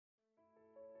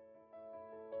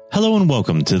Hello and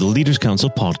welcome to the Leaders Council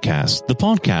podcast, the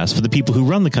podcast for the people who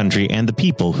run the country and the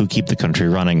people who keep the country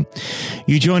running.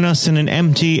 You join us in an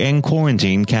empty and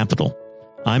quarantined capital.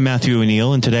 I'm Matthew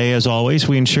O'Neill, and today, as always,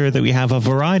 we ensure that we have a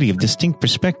variety of distinct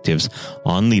perspectives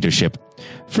on leadership.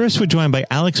 First, we're joined by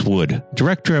Alex Wood,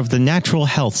 Director of the Natural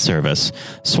Health Service,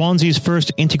 Swansea's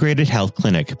first integrated health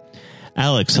clinic.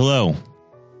 Alex, hello.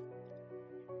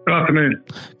 Good afternoon.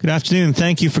 Good afternoon.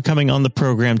 Thank you for coming on the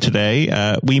program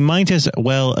today. We might as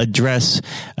well address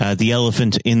the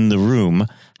elephant in the room.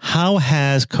 How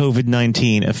has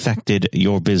COVID-19 affected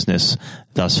your business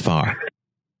thus far?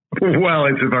 Well,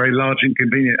 it's a very large,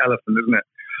 inconvenient elephant, isn't it?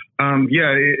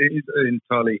 It is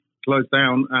entirely closed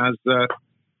down as,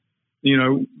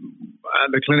 at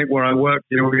the clinic where I work,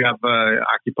 we have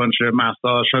acupuncture,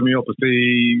 massage,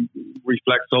 homeopathy,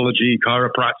 reflexology,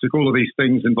 chiropractic, all of these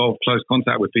things involve close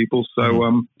contact with people.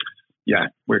 So,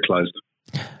 we're closed.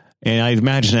 And I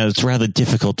imagine that it's rather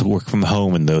difficult to work from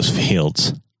home in those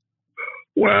fields.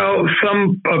 Well,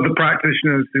 some of the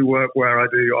practitioners who work where I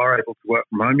do are able to work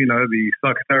from home. The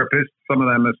psychotherapists, some of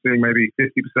them are seeing maybe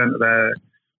 50% of their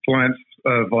clients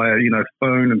via,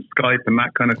 phone and Skype and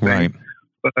that kind of thing. Right.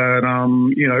 But,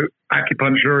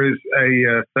 acupuncture is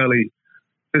a fairly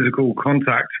physical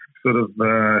contact sort of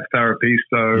therapy.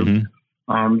 So,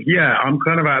 I'm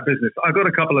kind of out of business. I've got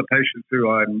a couple of patients who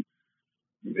I'm,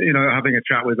 having a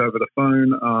chat with over the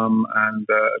phone and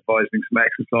advising some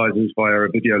exercises via a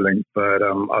video link. But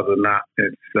other than that,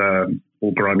 it's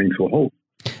all grinding to a halt.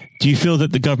 Do you feel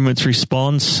that the government's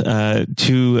response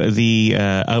to the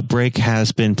outbreak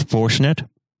has been proportionate?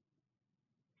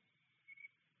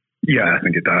 Yeah, I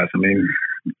think it does. I mean,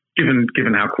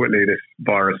 given how quickly this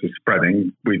virus is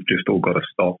spreading, we've just all got to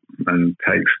stop and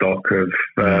take stock of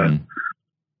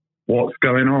what's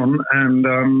going on.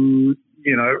 And,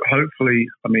 hopefully,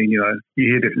 you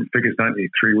hear different figures, don't you?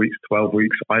 3 weeks, 12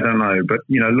 weeks, I don't know. But,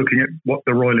 looking at what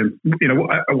the Royal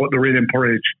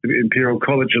Imperial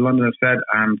College of London have said,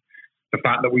 and the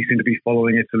fact that we seem to be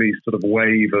following Italy's sort of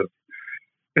wave of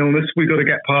illness, we've got to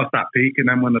get past that peak, and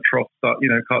then when the trough starts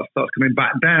coming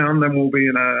back down, then we'll be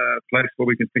in a place where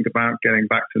we can think about getting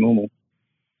back to normal.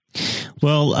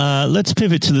 Well, let's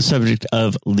pivot to the subject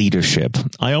of leadership.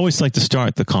 I always like to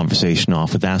start the conversation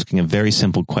off with asking a very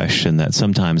simple question that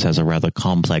sometimes has a rather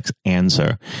complex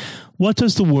answer. What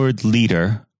does the word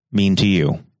leader mean to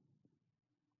you?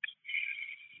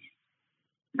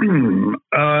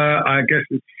 I guess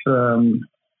it's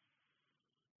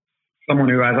someone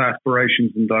who has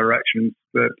aspirations and directions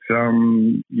that,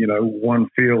 one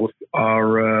feels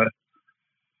are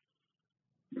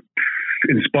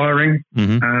inspiring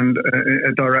and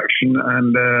a direction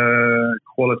and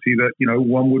quality that,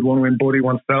 one would want to embody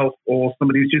oneself, or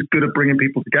somebody who's just good at bringing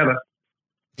people together.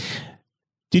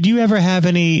 Did you ever have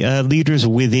any leaders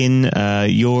within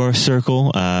your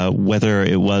circle, whether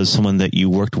it was someone that you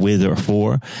worked with or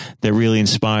for, that really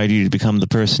inspired you to become the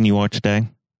person you are today?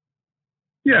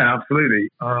 Yeah, absolutely.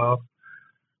 I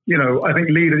think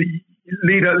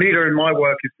leader in my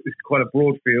work is quite a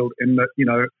broad field in that,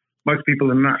 most people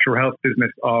in the natural health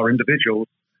business are individuals.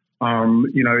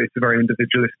 It's a very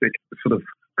individualistic sort of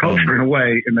culture in a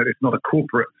way, in that it's not a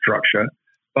corporate structure,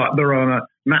 but there are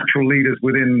natural leaders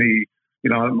within the,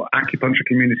 acupuncture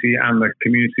community and the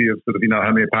community of sort of,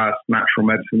 homeopaths, natural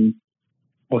medicine,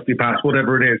 osteopaths,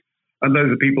 whatever it is. And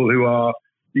those are people who are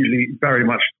usually very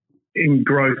much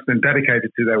engrossed and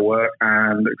dedicated to their work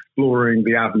and exploring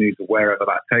the avenues of wherever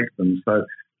that takes them. So,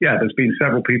 there's been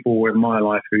several people in my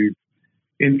life who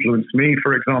influenced me.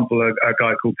 For example, a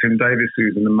guy called Tim Davis,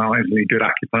 who's an amazingly good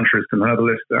acupuncturist and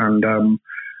herbalist, and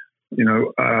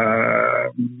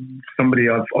somebody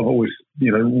I've always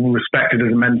respected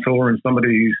as a mentor, and somebody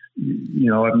who's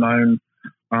I've known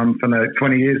for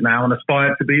 20 years now and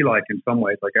aspired to be like in some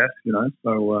ways, I guess.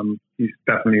 So he's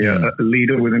definitely a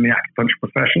leader within the acupuncture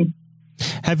profession.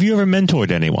 Have you ever mentored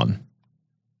anyone?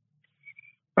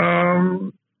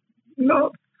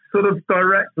 Not sort of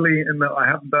directly, in that I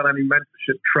haven't done any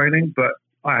mentorship training, but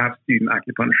I have student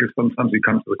acupuncturists sometimes who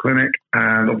come to the clinic,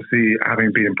 and obviously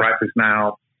having been in practice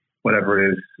now, whatever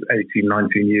it is, 18,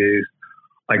 19 years,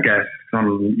 I guess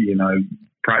some,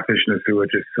 practitioners who are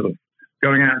just sort of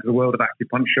going out into the world of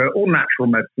acupuncture or natural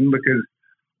medicine, because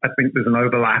I think there's an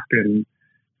overlap in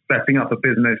setting up a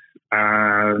business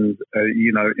and,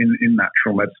 in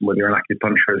natural medicine, whether you're an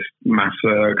acupuncturist,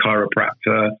 masseur,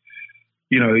 chiropractor,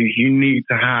 you need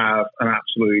to have an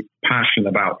absolute passion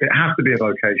about it. It has to be a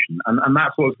vocation. And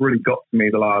that's what's really got to me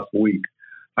the last week,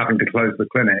 having to close the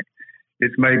clinic.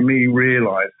 It's made me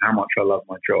realize how much I love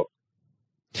my job.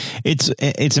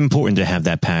 It's important to have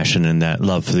that passion and that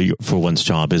love for one's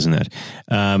job, isn't it?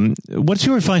 What's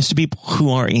your advice to people who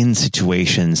are in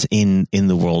situations in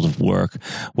the world of work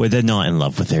where they're not in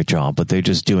love with their job, but they're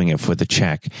just doing it for the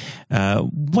check?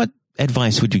 What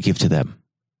advice would you give to them?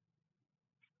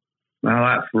 Now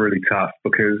that's really tough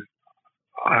because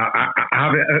I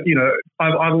have it. You know,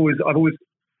 I've always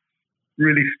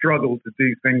really struggled to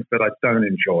do things that I don't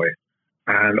enjoy,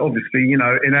 and obviously, you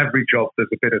know, in every job there's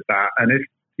a bit of that. And if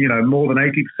you know more than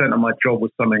 80% of my job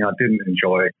was something I didn't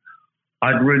enjoy,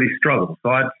 I'd really struggle. So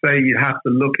I'd say you have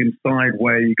to look inside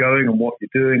where you're going and what you're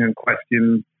doing, and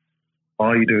question: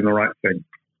 are you doing the right thing?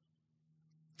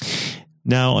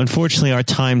 Now, unfortunately, our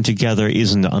time together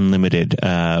isn't unlimited,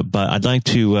 but I'd like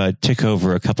to tick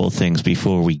over a couple of things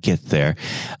before we get there.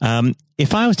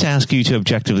 If I was to ask you to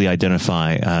objectively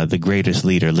identify the greatest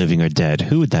leader, living or dead,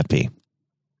 who would that be?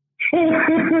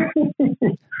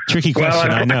 Tricky question,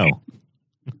 I know.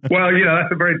 Well, you know,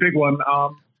 that's a very big one.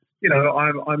 You know,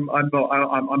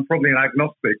 I'm probably an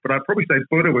agnostic, but I'd probably say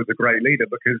Buddha was a great leader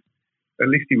because at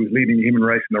least he was leading the human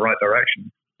race in the right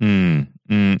direction.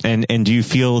 And do you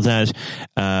feel that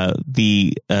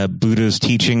the Buddha's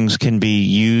teachings can be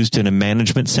used in a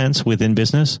management sense within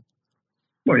business?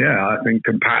 Well, yeah, I think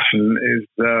compassion is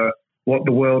what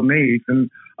the world needs, and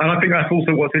I think that's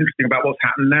also what's interesting about what's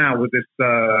happened now with this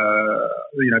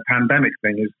pandemic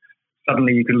thing is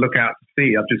suddenly you can look out to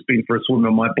sea. I've just been for a swim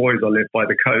with my boys. I live by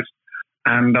the coast,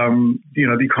 and you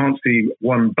know, you can't see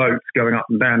one boat going up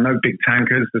and down. No big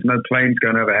tankers. There's no planes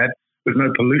going overhead. There's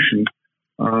no pollution.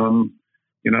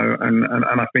 You know, and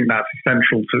I think that's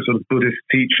essential to sort of Buddhist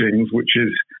teachings, which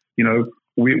is, you know,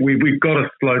 we've got to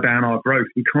slow down our growth.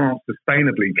 We can't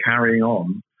sustainably carry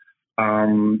on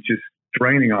just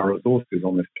draining our resources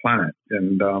on this planet.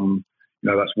 And, you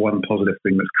know, that's one positive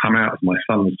thing that's come out, as my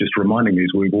son was just reminding me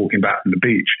as we were walking back from the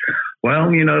beach.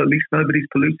 Well, you know, at least nobody's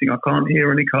polluting. I can't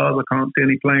hear any cars. I can't see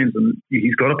any planes. And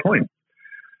he's got a point.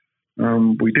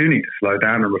 We do need to slow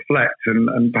down and reflect,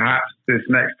 and perhaps this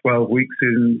next 12 weeks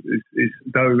is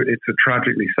though it's a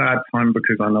tragically sad time,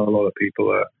 because I know a lot of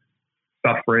people are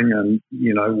suffering, and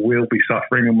you know, we'll be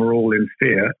suffering, and we're all in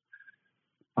fear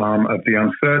of the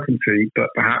uncertainty. But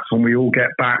perhaps when we all get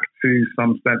back to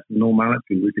some sense of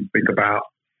normality, we can think about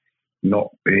not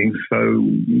being so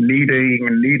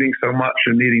needing so much,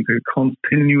 and needing to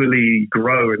continually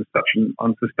grow in such an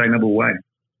unsustainable way.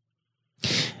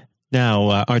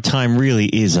 Now, our time really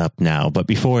is up now, but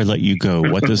before I let you go,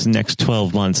 what does the next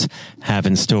 12 months have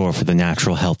in store for the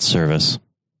Natural Health Service?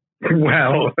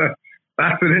 Well,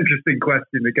 that's an interesting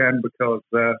question again, because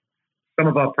some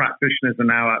of our practitioners are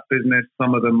now at business.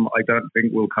 Some of them I don't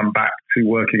think will come back to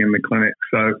working in the clinic.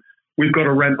 So we've got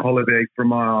a rent holiday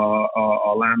from our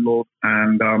landlord,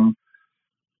 and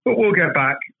but we'll get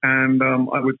back, and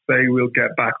I would say we'll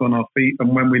get back on our feet.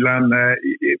 And when we land there,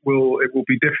 it will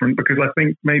be different, because I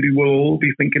think maybe we'll all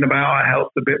be thinking about our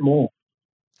health a bit more.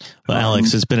 Well,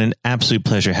 Alex, it's been an absolute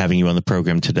pleasure having you on the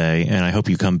program today, and I hope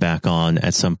you come back on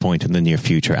at some point in the near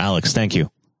future. Alex, thank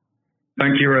you.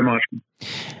 Thank you very much.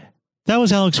 That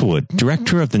was Alex Wood,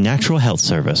 Director of the Natural Health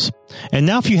Service. And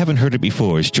now, if you haven't heard it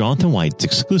before, is Jonathan White's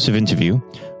exclusive interview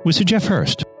with Sir Geoff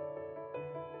Hurst.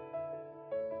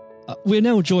 We're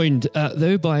now joined,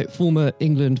 though, by former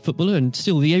England footballer and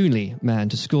still the only man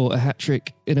to score a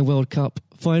hat-trick in a World Cup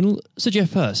final, Sir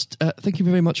Geoff Hurst. Thank you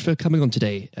very much for coming on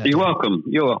today. You're welcome.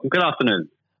 You're welcome. Good afternoon.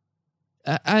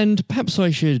 And perhaps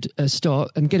I should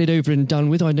start and get it over and done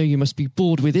with. I know you must be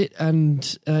bored with it,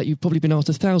 and you've probably been asked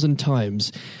 1,000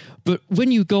 times. But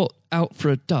when you got out for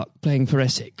a duck playing for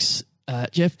Essex,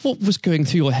 Geoff, what was going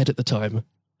through your head at the time?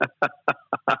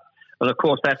 Well, of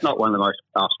course, that's not one of the most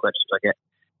asked questions I get.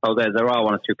 Oh, there are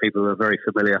one or two people who are very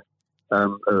familiar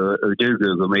who do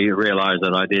Google me, realise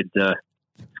that I did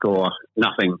score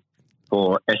nothing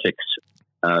for Essex,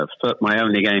 my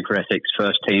only game for Essex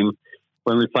first team,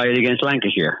 when we played against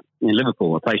Lancashire in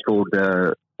Liverpool, a place called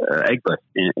Egbert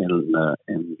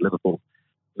in Liverpool,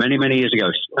 many, many years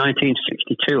ago,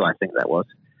 1962, I think that was.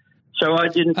 So I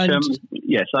didn't, I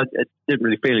didn't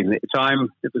really feel it at the time.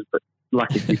 It was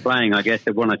lucky to be playing, I guess.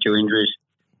 There were one or two injuries.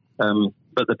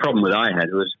 But the problem that I had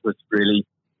was really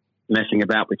messing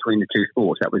about between the two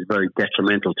sports. That was very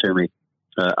detrimental to me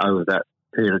over that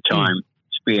period of time,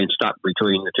 being stuck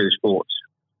between the two sports.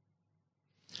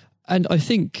 And I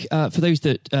think for those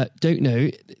that don't know,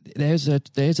 there's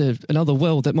another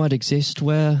world that might exist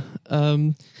where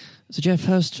Sir Geoff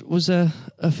Hurst was a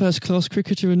first-class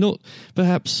cricketer and not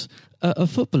perhaps a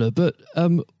footballer. But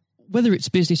whether it's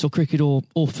business or cricket or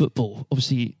football,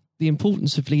 obviously the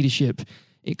importance of leadership,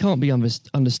 it can't be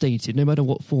understated, no matter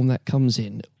what form that comes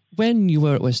in. When you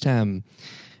were at West Ham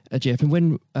Jeff. And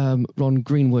when Ron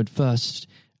Greenwood first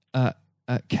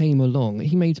came along,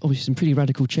 he made obviously some pretty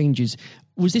radical changes.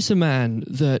 Was this a man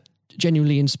that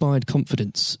genuinely inspired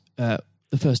confidence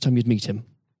the first time you'd meet him?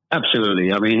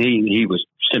 Absolutely. I mean, he was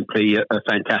simply a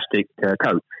fantastic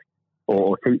coach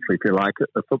or teacher, if you like,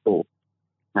 of football.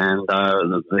 And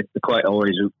the quite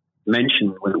always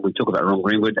mentioned when we talk about Ron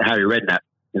Greenwood, Harry Redknapp,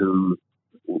 who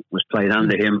was played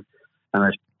under him and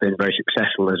has been very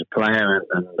successful as a player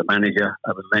and the manager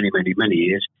over many, many, many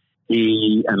years.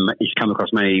 He's come across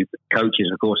many coaches,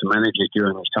 of course, and managers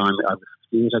during his time over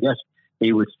years, I guess.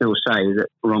 He would still say that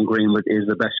Ron Greenwood is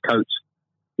the best coach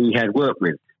he'd worked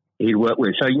with.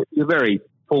 So you're very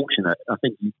fortunate. I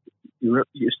think you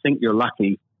think you're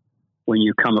lucky when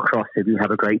you come across, if you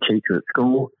have a great teacher at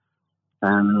school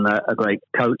and a great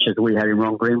coach, as we had in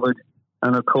Ron Greenwood,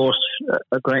 and of course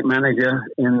a great manager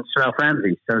in Sir Alf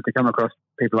Ramsey. So to come across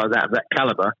people like that, of that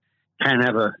calibre, can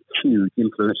have a huge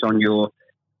influence on your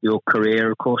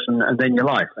career, of course, and then your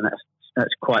life. And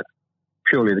that's quite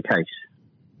purely the case.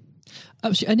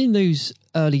 Absolutely. And in those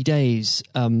early days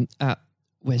at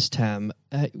West Ham,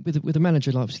 with a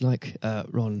manager like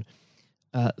Ron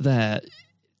there,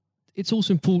 it's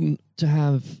also important to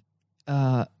have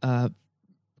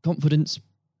confidence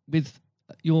with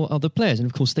your other players, and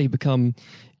of course they become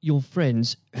your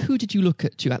friends. Who did you look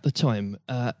to at the time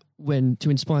when to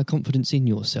inspire confidence in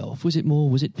yourself? Was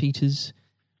it Peters?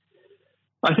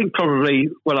 I think probably.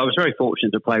 Well, I was very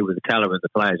fortunate to play with the calibre of the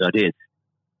players I did.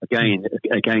 Again,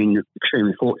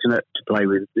 extremely fortunate to play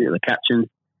with the captain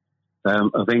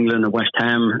of England and West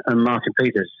Ham, and Martin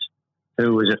Peters,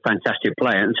 who was a fantastic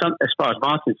player. And as far as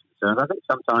Martin's concerned, I think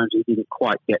sometimes he didn't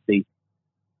quite get the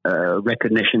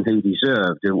recognition he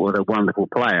deserved. What a wonderful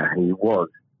player he was.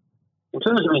 In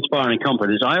terms of inspiring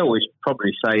confidence, I always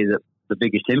probably say that the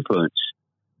biggest influence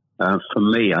for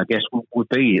me, I guess, would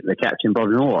be the captain,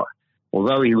 Bobby Moore.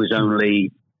 Although he was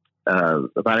only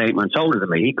about 8 months older than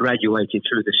me, he graduated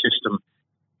through the system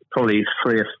probably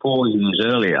 3 or 4 years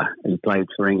earlier. He played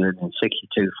for England in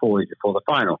 62, 4 years before the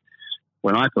final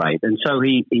when I played. And so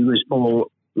he was more,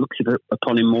 looked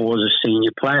upon him more as a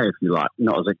senior player, if you like,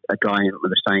 not as a guy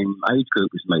with the same age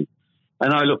group as me.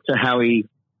 And I looked at how he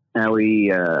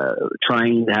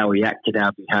trained, how he acted,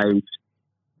 how he behaved,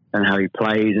 and how he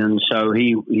played. And so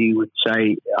he would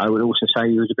say, I would also say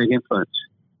he was a big influence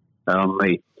on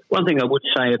me. One thing I would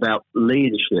say about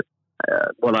leadership,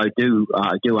 what I do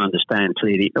understand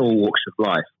clearly in all walks of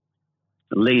life,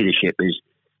 leadership is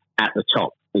at the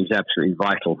top, is absolutely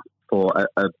vital for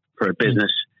a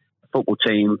business, a football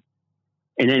team,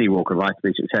 in any walk of life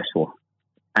to be successful.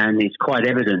 And it's quite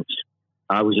evident.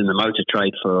 I was in the motor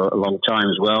trade for a long time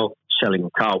as well, selling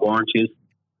car warranties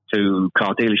to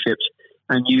car dealerships.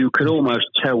 And you could almost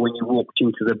tell when you walked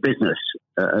into the business,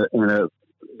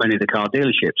 many of the car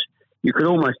dealerships, you could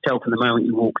almost tell from the moment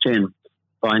you walked in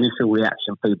by initial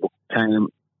reaction, people came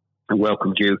and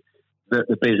welcomed you, that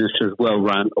the business was well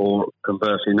run or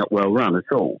conversely not well run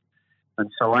at all. And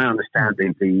so I understand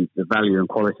the value and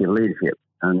quality of leadership.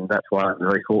 And that's why I'm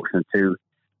very fortunate to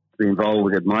be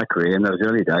involved in my career in those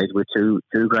early days with two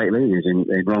great leaders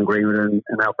in Ron Greenwood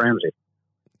and Alf Ramsey.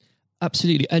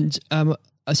 Absolutely. And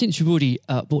since you've already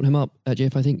brought him up,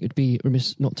 Jeff, I think it'd be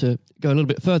remiss not to go a little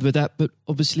bit further with that. But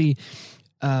obviously,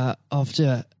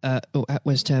 after at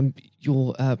West Ham,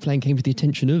 your playing came to the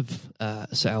attention of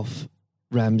Sir Alf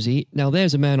Ramsey. Now,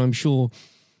 there's a man I'm sure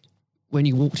when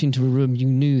you walked into a room, you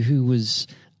knew who was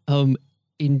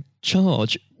in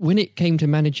charge. When it came to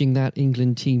managing that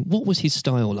England team, what was his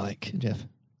style like, Jeff?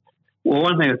 Well,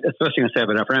 the first thing I say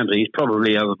about Alf Ramsey, he's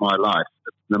probably over my life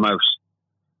the most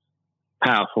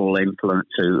powerful influence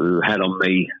who had on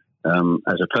me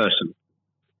as a person.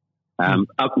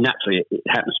 Naturally, it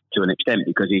happens to an extent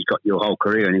because he's got your whole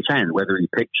career in his hand. Whether he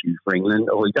picks you for England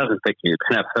or he doesn't pick you, it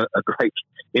can have a great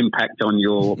impact on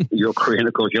your career and,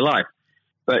 of course, your life.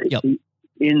 But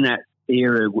in that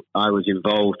era, I was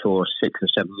involved for 6 or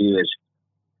 7 years.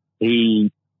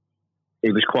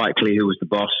 It was quite clear who was the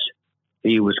boss.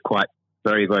 He was quite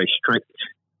very, very strict.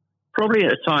 Probably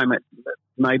at a time,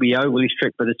 maybe overly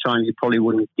strict, but at a time you probably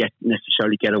wouldn't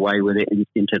necessarily get away with it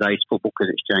in today's football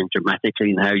because it's changed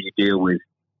dramatically in how you deal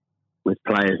with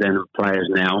players then and players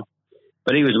now.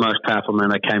 But he was the most powerful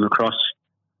man I came across,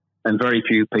 and very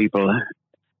few people.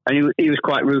 And he was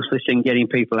quite ruthless in getting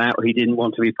people out who didn't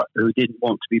want to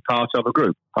be part of a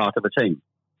group, part of a team.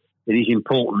 It is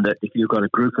important that if you've got a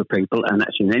group of people, and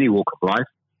that's in any walk of life,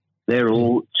 they're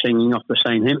all singing off the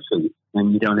same hymn sheet,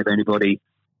 and you don't have anybody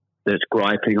that's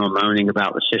griping or moaning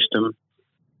about the system.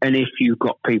 And if you've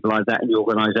got people like that in your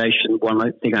organisation, one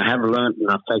thing I have learned, and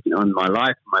I've taken it on in my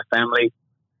life, my family,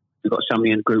 you've got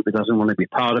somebody in the group that doesn't want to be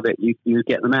part of it, you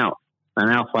get them out.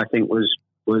 And Alf, I think, was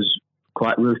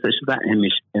quite ruthless with that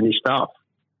in his staff.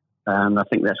 And I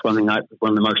think that's one of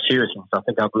the most serious things I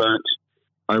think I've learnt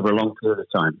over a long period of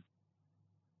time.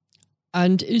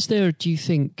 And is there, do you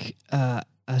think, a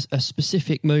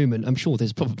specific moment? I'm sure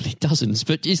there's probably dozens,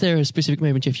 but is there a specific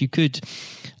moment, if you could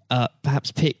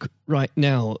perhaps pick right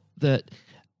now, that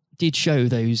did show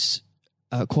those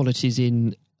qualities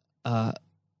in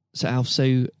Sir Alf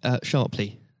so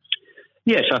sharply?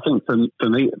 Yes, I think for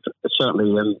me,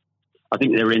 certainly, I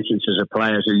think there are instances of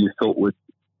players who you thought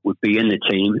would be in the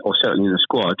team or certainly in the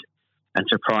squad, and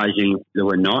surprisingly they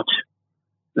were not.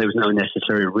 There was no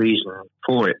necessary reason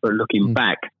for it, but looking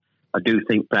back, I do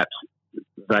think perhaps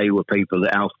they were people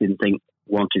that Alf didn't think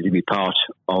wanted to be part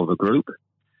of the group.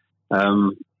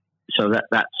 So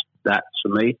that's for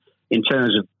me. In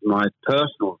terms of my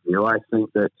personal view, I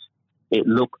think that it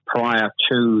looked prior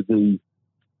to the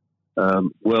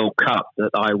World Cup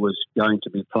that I was going to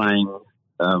be playing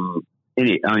in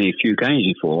it only a few games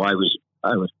before. I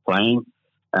was playing,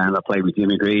 and I played with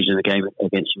Jimmy Greaves in a game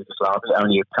against Yugoslavia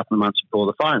only a couple of months before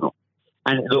the final.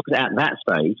 And it looked at that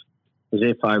stage as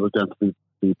if I was going to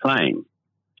be playing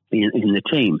in the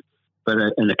team. But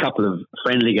in a couple of more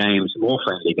friendly games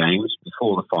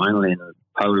before the final in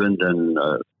Poland and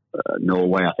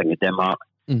Norway, I think, and Denmark,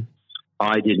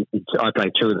 I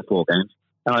played 2 of the 4 games,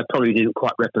 and I probably didn't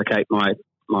quite replicate my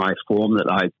form that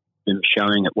I'd been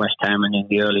showing at West Ham and in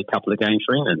the early couple of games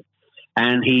for England.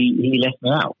 And he left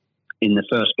me out in the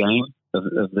first game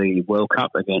of the World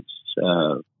Cup against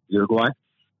Uruguay.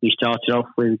 He started off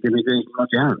with Jimmy Greaves and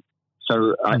Roger Hunt.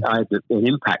 So I had an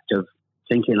impact of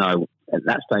thinking at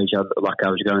that stage I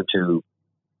was going to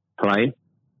play,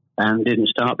 and didn't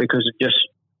start because of just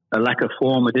a lack of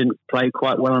form. I didn't play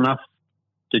quite well enough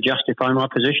to justify my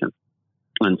position.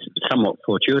 And somewhat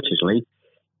fortuitously,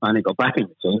 I only got back in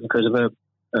the team because of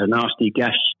a nasty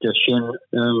gashed shin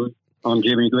on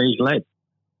Jimmy Greaves' leg.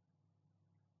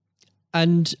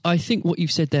 And I think what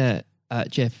you've said there,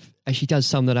 Jeff, actually does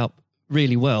sum that up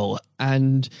really well.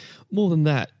 And more than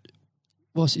that,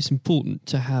 whilst it's important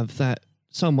to have that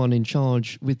someone in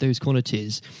charge with those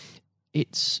qualities,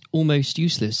 it's almost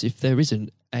useless if there isn't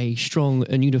a strong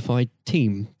and unified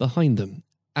team behind them.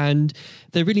 And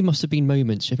there really must have been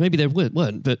moments, Jeff, maybe there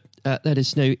weren't, but let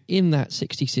us know, in that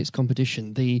 66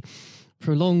 competition, the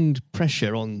prolonged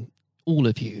pressure on all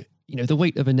of you, the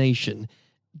weight of a nation,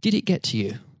 did it get to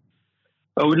you?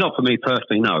 Oh, not for me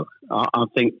personally, no. I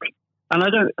think, and I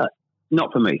don't,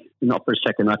 not for me, not for a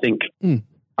second. I think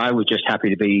I was just happy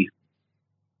to be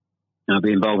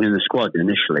involved in the squad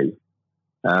initially.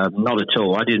 Not at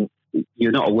all.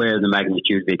 You're not aware of the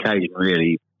magnitude of the occasion,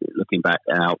 really, looking back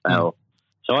out.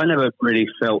 So I never really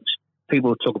felt,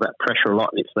 people talk about pressure a lot,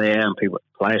 and it's there, and people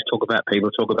talk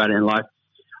about it in life.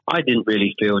 I didn't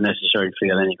really necessarily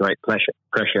feel any great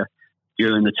pressure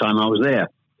during the time I was there.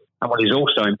 And what is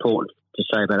also important to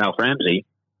say about Alf Ramsey,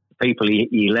 the people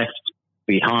he left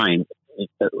behind,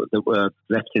 that were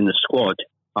left in the squad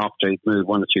after he'd moved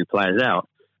 1 or 2 players out,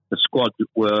 the squad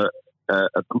were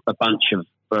a bunch of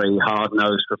very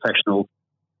hard-nosed, professional,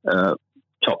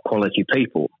 top-quality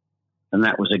people. And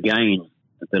that was, again,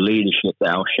 the leadership that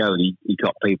Al showed. He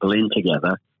got people in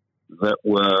together that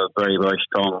were very, very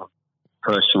strong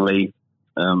personally.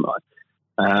 And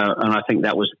I think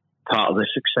that was part of the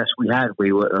success we had.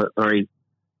 We were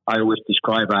I always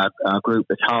describe our group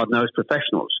as hard-nosed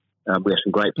professionals. We have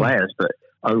some great players, but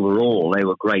overall they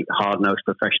were great hard-nosed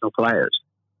professional players.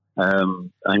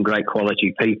 And great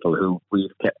quality people who we've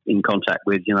kept in contact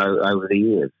with, over the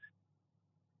years.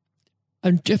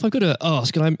 And Jeff, I've got to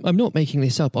ask, and I'm not making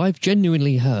this up, I've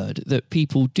genuinely heard that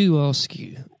people do ask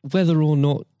you whether or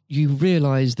not you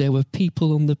realise there were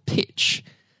people on the pitch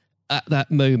at that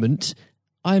moment.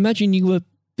 I imagine you were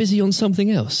busy on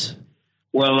something else.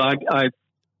 Well, I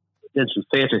did some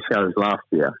theatre shows last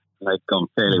year, and they've gone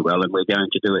fairly well, and we're going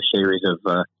to do a series of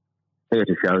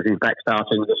theatre shows, in fact,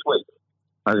 starting this week,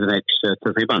 over the next 2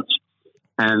 or 3 months.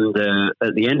 And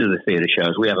at the end of the theatre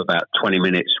shows, we have about 20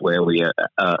 minutes where we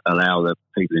allow the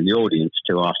people in the audience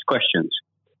to ask questions.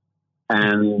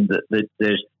 And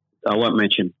I won't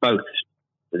mention both.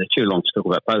 They're too long to talk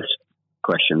about both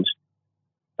questions.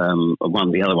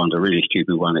 The other one's a really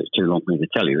stupid one. It's too long for me to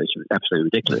tell you. It's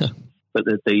absolutely ridiculous. But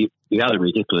the other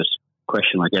ridiculous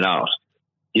question I get asked,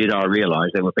 did I realise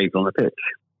there were people on the pitch?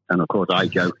 And of course, I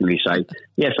jokingly say,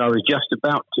 yes, I was just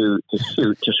about to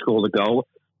shoot to score the goal.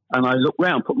 And I looked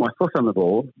round, put my foot on the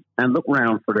ball, and looked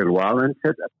round for a little while and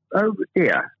said, oh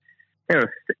dear, there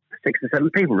are 6 or 7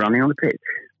 people running on the pitch.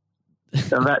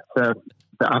 So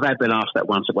I've been asked that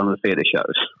once at one of the theatre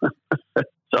shows.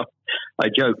 So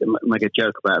make a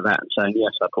joke about that and saying,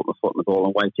 yes, I put my foot on the ball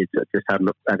and waited, just had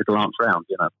a glance round,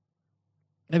 you know.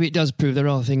 Maybe it does prove there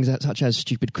are things such as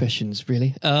stupid questions,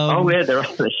 really. Yeah, there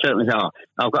certainly are.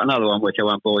 I've got another one which I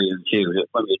won't bore you into.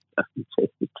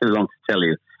 It's too long to tell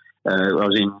you. I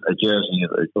was in a Jersey,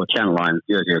 or Channel Line,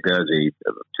 Jersey or Guernsey,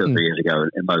 2 or 3 years ago,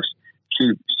 and most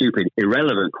stupid,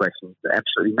 irrelevant questions,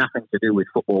 absolutely nothing to do with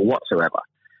football whatsoever,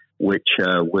 which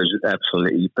was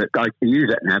absolutely, but I can use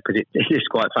that now because it is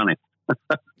quite funny.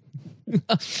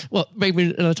 Well,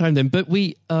 maybe another time then, but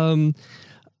we... well,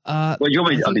 you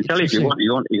want me? I can tell you if you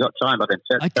want. You got time? I can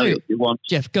tell you if you want.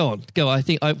 Jeff, go on. Go. I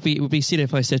think it would be silly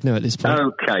if I said no at this point.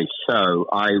 Okay, so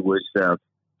I was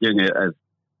doing at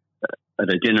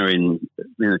a dinner in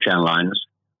the Channel Lines,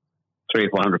 300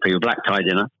 or 400 people, black tie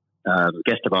dinner,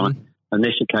 guest of honour. On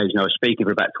this occasion, I was speaking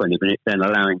for about 20 minutes, then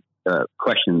allowing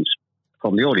questions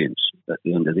from the audience at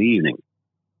the end of the evening.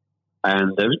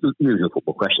 And there was usual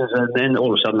football questions, and then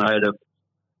all of a sudden I heard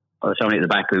somebody at the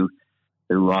back who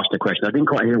asked a question. I didn't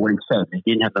quite hear what he said. He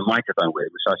didn't have the microphone with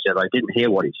him. So I said, I didn't hear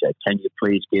what he said. Can you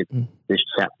please give this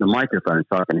chap the microphone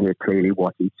so I can hear clearly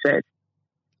what he said?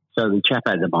 So the chap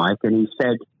had the mic and he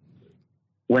said,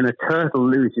 when a turtle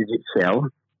loses its shell,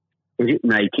 is it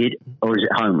naked or is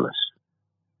it homeless?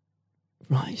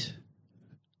 Right.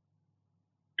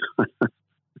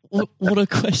 What a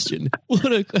question.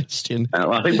 What a question.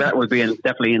 I think that would be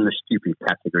definitely in the stupid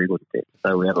category, wouldn't it?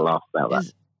 So we had a laugh about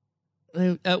that.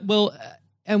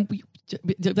 And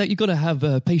you've got to have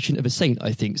a patient of a saint,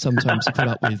 I think, sometimes to put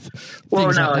up with things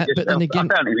like that. I found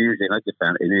it amusing. I just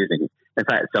found it amusing. In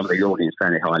fact, some of the audience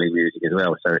found it highly amusing as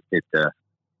well. So it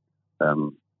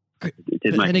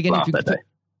did make me laugh that day.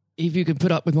 If you can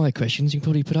put up with my questions, you can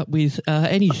probably put up with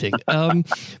anything.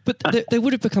 But there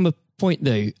would have become a point,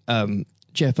 though,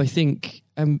 Jeff, I think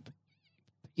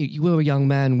you were a young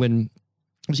man when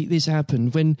obviously this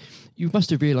happened, when you must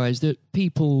have realised that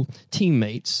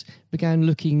teammates, began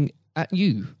looking at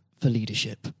you for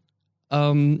leadership.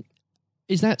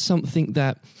 Is that something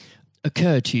that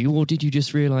occurred to you, or did you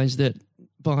just realise that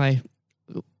by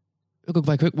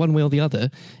one way or the other,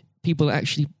 people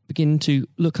actually begin to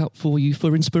look up for you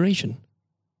for inspiration?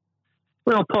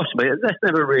 Well, possibly. That's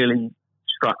never really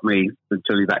struck me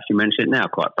until you've actually mentioned it now,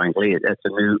 quite frankly. It's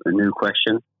a new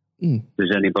question.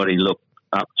 Does anybody look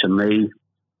up to me?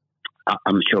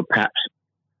 I'm sure perhaps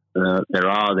there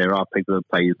are people who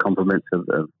pay you compliments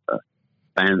of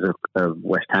fans of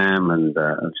West Ham and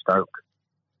Stoke,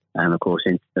 and of course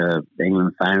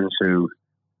England fans who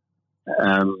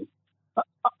I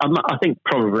think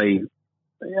probably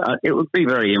it would be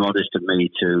very immodest of me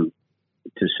to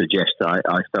suggest that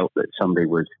I felt that somebody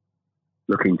was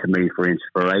looking to me for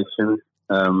inspiration.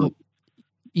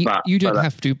 You don't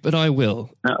have to, but I will.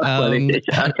 It's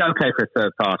okay for a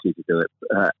third party to do it.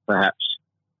 Perhaps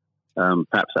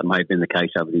that may have been the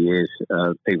case over the years.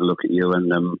 People look at you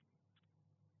and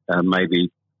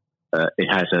maybe it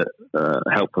has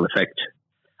a helpful effect.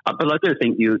 But I do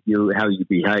think you how you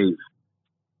behave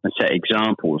and set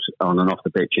examples on and off the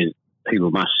pitch is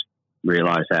people must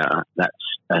realise that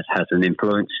has an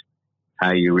influence.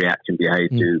 How you react and behave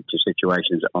to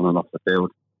situations on and off the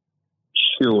field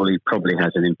surely probably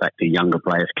has an impact to younger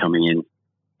players coming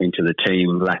into the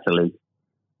team latterly.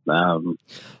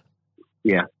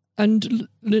 Yeah. And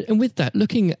with that,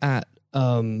 looking at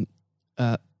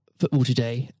football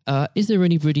today, is there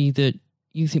anybody that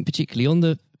you think particularly on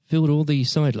the field or the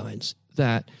sidelines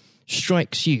that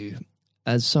strikes you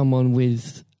as someone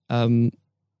with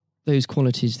those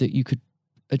qualities that you could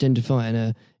identify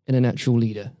in a natural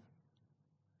leader?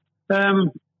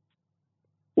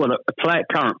 Well,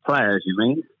 current players, you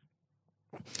mean?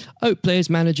 Oh, players,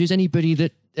 managers, anybody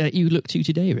that you look to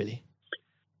today, really?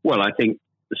 Well, I think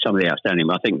some of the outstanding.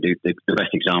 I think the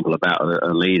best example about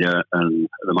a leader at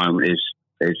the moment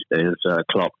is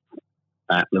Klopp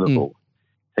at Liverpool.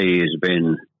 He has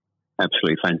been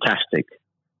absolutely fantastic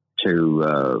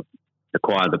to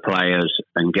acquire the players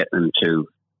and get them to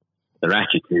their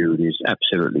attitude is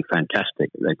absolutely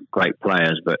fantastic. They're great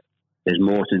players, but there's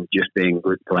more than just being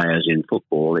good players in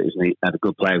football. It is have a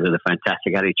good player with a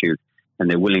fantastic attitude, and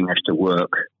their willingness to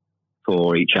work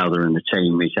for each other and the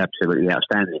team is absolutely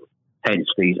outstanding. Hence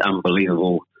these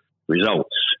unbelievable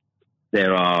results.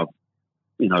 There are,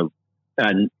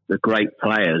 and the great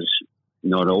players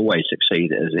not always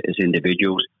succeed as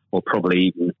individuals, or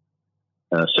probably even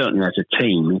certainly as a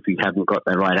team if you haven't got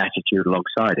the right attitude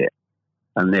alongside it.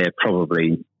 And they're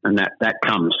probably, and that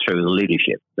comes through the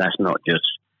leadership. That's not just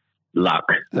luck.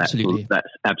 Absolutely. That's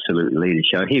absolute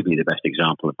leadership. He'd be the best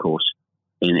example, of course,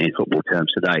 in football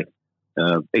terms today.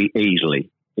 Easily.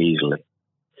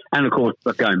 And of course,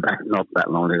 going back not that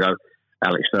long ago,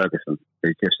 Alex Ferguson,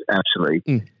 who's just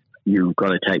absolutely. You've got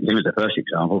to take him as the first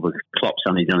example, because Klopp's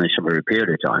only done this over a period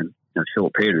of time, a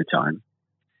short period of time.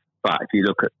 But if you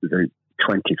look at the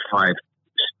 26,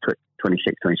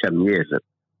 27 years that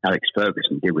Alex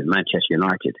Ferguson did with Manchester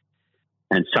United,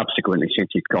 and subsequently since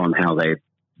he's gone, how they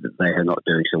are not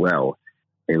doing so well.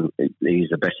 He's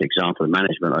the best example of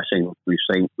management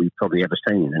we've probably ever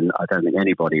seen, and I don't think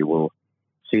anybody will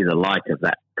see the light of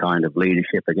that kind of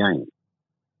leadership again.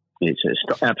 It's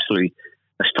absolutely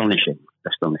astonishing.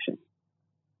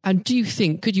 And do you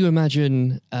think, could you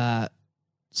imagine Sir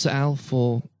Alf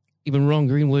or even Ron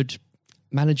Greenwood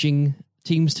managing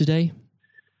teams today?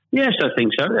 Yes, I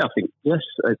think so. I think, yes,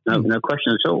 no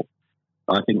question at all.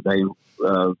 I think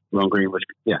Ron Greenwood,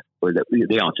 well,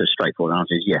 the answer, straightforward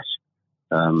answer is yes.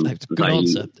 Good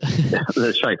answer.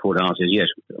 The straightforward answer is yes.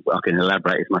 I can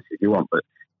elaborate as much as you want, but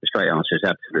the straight answer is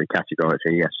absolutely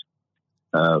categorically yes.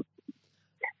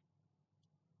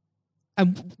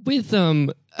 And with,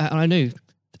 and I know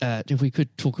if we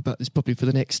could talk about this probably for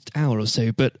the next hour or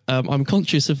so, but I'm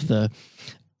conscious of the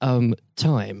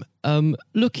time.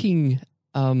 Looking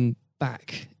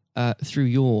back through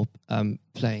your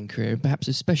playing career, perhaps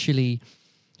especially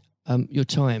your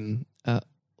time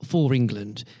for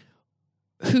England,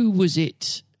 who was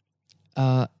it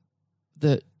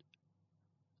that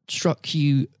struck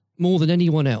you more than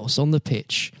anyone else on the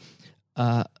pitch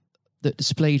that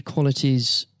displayed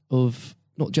qualities of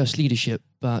not just leadership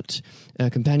but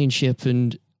companionship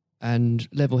and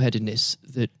level-headedness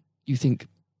that you think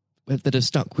that have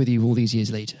stuck with you all these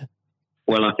years later?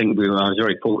 Well, I think I was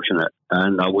very fortunate,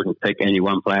 and I wouldn't pick any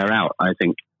one player out. I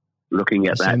think looking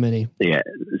at that,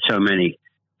 so many,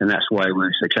 and that's why we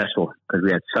were successful, because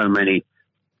we had so many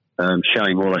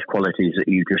showing all those qualities that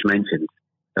you just mentioned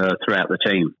throughout the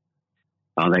team.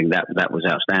 I think that was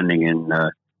outstanding, and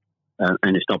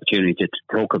it's an opportunity to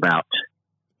talk about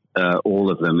all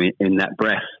of them in that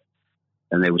breath.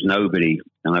 And there was nobody,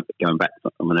 and going back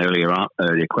from an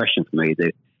earlier question for me,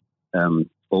 that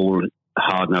all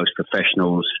hard-nosed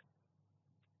professionals,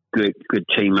 good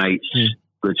teammates,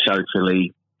 good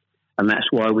socially, and that's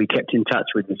why we kept in touch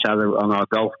with each other on our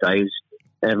golf days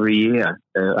every year,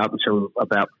 up until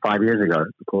about 5 years ago,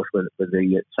 of course, with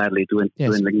the sadly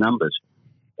dwindling numbers.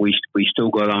 We still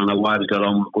got on, our wives got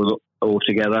on all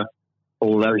together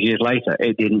all those years later.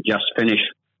 It didn't just finish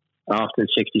after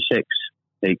 66.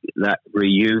 That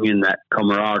reunion, that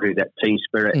camaraderie, that team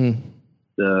spirit,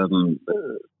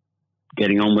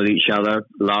 getting on with each other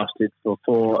lasted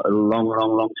for a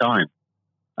long time.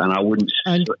 And I wouldn't,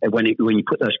 when you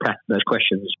put those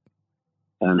questions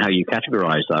and how you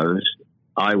categorise those,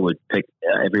 I would pick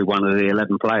every one of the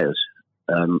 11 players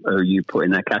who you put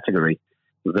in that category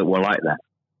that were like that.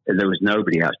 There was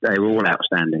nobody else. They were all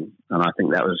outstanding. And I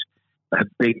think that was a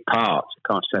big part. I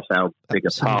can't stress how big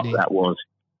a part that was.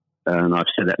 And I've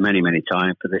said that many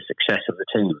times, for the success of the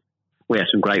team. We had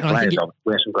some great players.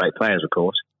 We had some great players, of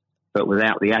course. But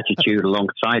without the attitude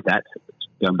alongside that,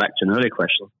 going back to an earlier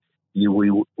question,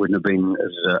 we wouldn't have been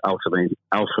as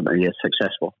ultimately as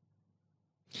successful.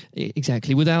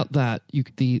 Exactly. Without that,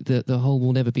 the whole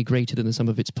will never be greater than the sum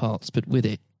of its parts. But with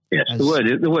it, yes, the word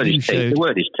is team. The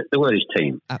word is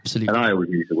team. Absolutely. And I always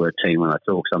use the word team when I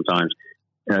talk. Sometimes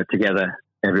together,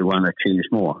 everyone achieves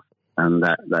more, and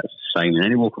that's the same in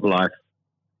any walk of life.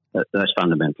 That's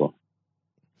fundamental.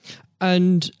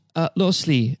 And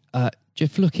lastly,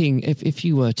 Jeff, looking if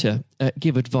you were to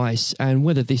give advice, and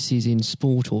whether this is in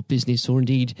sport or business or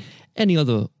indeed any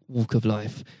other walk of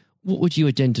life, what would you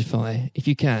identify, if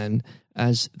you can,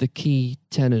 as the key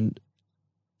tenet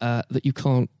that you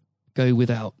can't go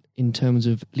without in terms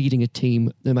of leading a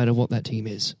team, no matter what that team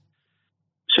is?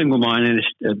 Single-mindedness,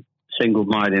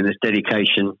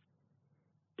 dedication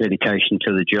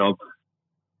to the job,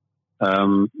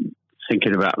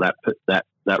 thinking about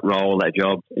that role, that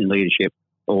job in leadership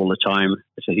all the time.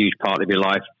 It's a huge part of your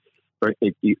life. I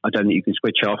don't think you can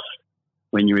switch off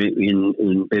when you're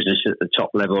in business at the top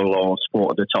level or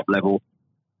sport at the top level.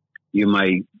 You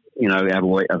may, have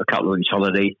a couple of weeks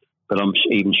holiday, but I'm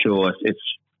even sure if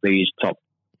these top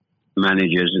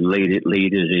managers and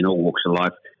leaders in all walks of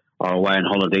life are away on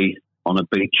holiday on a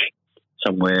beach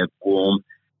somewhere warm,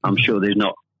 I'm sure they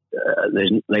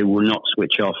will not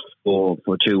switch off for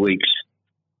 2 weeks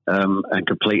and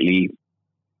completely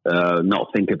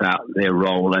not think about their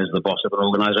role as the boss of an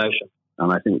organisation.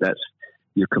 And I think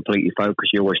you're completely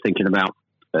focused. You're always thinking about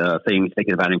things,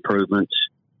 thinking about improvements,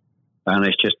 and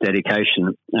it's just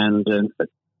dedication and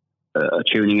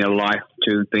tuning your life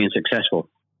to being successful.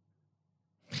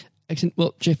 Excellent.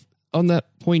 Well, Jeff, on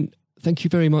that point, thank you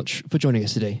very much for joining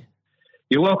us today.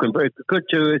 You're welcome. Very good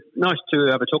to. It's nice to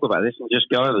have a talk about this and just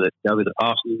go over the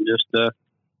past and just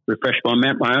refresh my own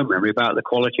memory about the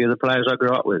quality of the players I grew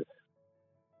up with.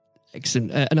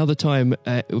 Excellent. Another time,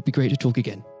 it would be great to talk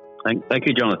again. Thank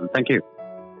you, Jonathan. Thank you.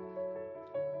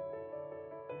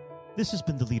 This has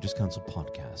been the Leaders Council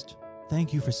podcast.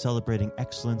 Thank you for celebrating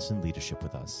excellence in leadership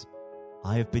with us.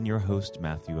 I have been your host,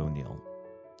 Matthew O'Neill.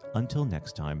 Until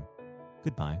next time,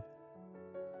 goodbye.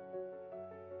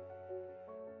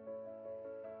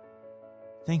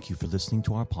 Thank you for listening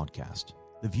to our podcast.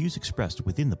 The views expressed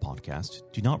within the podcast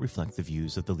do not reflect the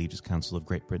views of the Leaders Council of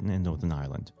Great Britain and Northern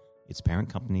Ireland, its parent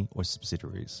company or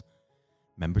subsidiaries,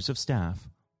 members of staff,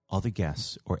 other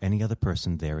guests, or any other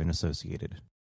person therein associated.